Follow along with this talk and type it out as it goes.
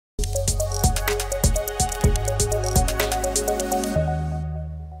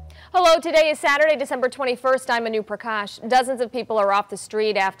Hello, today is Saturday, December 21st. I'm Anu Prakash. Dozens of people are off the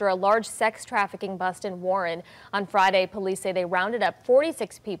street after a large sex trafficking bust in Warren. On Friday, police say they rounded up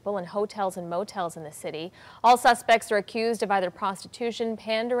 46 people in hotels and motels in the city. All suspects are accused of either prostitution,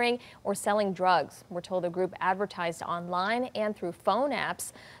 pandering, or selling drugs. We're told the group advertised online and through phone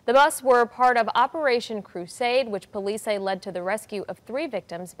apps. The busts were part of Operation Crusade, which police say led to the rescue of 3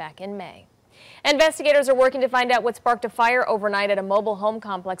 victims back in May. Investigators are working to find out what sparked a fire overnight at a mobile home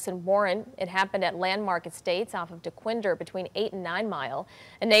complex in Warren. It happened at Landmark Estates off of DeQuinder between 8 and 9 Mile.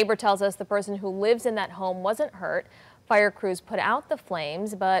 A neighbor tells us the person who lives in that home wasn't hurt. Fire crews put out the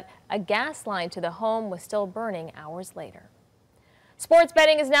flames, but a gas line to the home was still burning hours later. Sports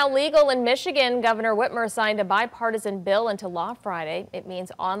betting is now legal in Michigan. Governor Whitmer signed a bipartisan bill into law Friday. It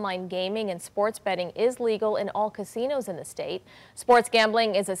means online gaming and sports betting is legal in all casinos in the state. Sports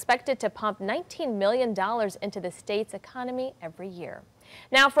gambling is expected to pump $19 million into the state's economy every year.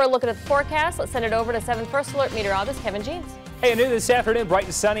 Now for a look at the forecast, let's send it over to 7 First Alert meteorologist Kevin Jeans. Hey, new this afternoon, bright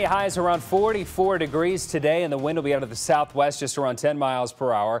and sunny, highs around 44 degrees today, and the wind will be out of the southwest just around 10 miles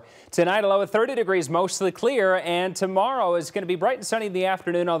per hour. Tonight, a low of 30 degrees, mostly clear, and tomorrow is going to be bright and sunny in the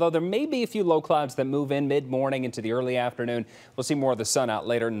afternoon, although there may be a few low clouds that move in mid-morning into the early afternoon. We'll see more of the sun out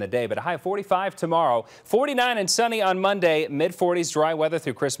later in the day, but a high of 45 tomorrow, 49 and sunny on Monday, mid-40s, dry weather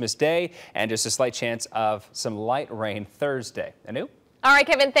through Christmas Day, and just a slight chance of some light rain Thursday. Anu? All right,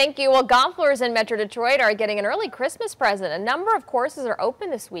 Kevin, thank you. Well, golfers in Metro Detroit are getting an early Christmas present. A number of courses are open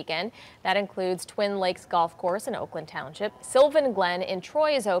this weekend. That includes Twin Lakes Golf Course in Oakland Township. Sylvan Glen in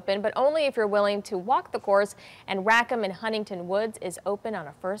Troy is open, but only if you're willing to walk the course. And Rackham in Huntington Woods is open on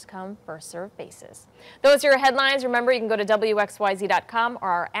a first-come, first-served basis. Those are your headlines. Remember, you can go to WXYZ.com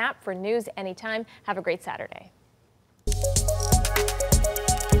or our app for news anytime. Have a great Saturday.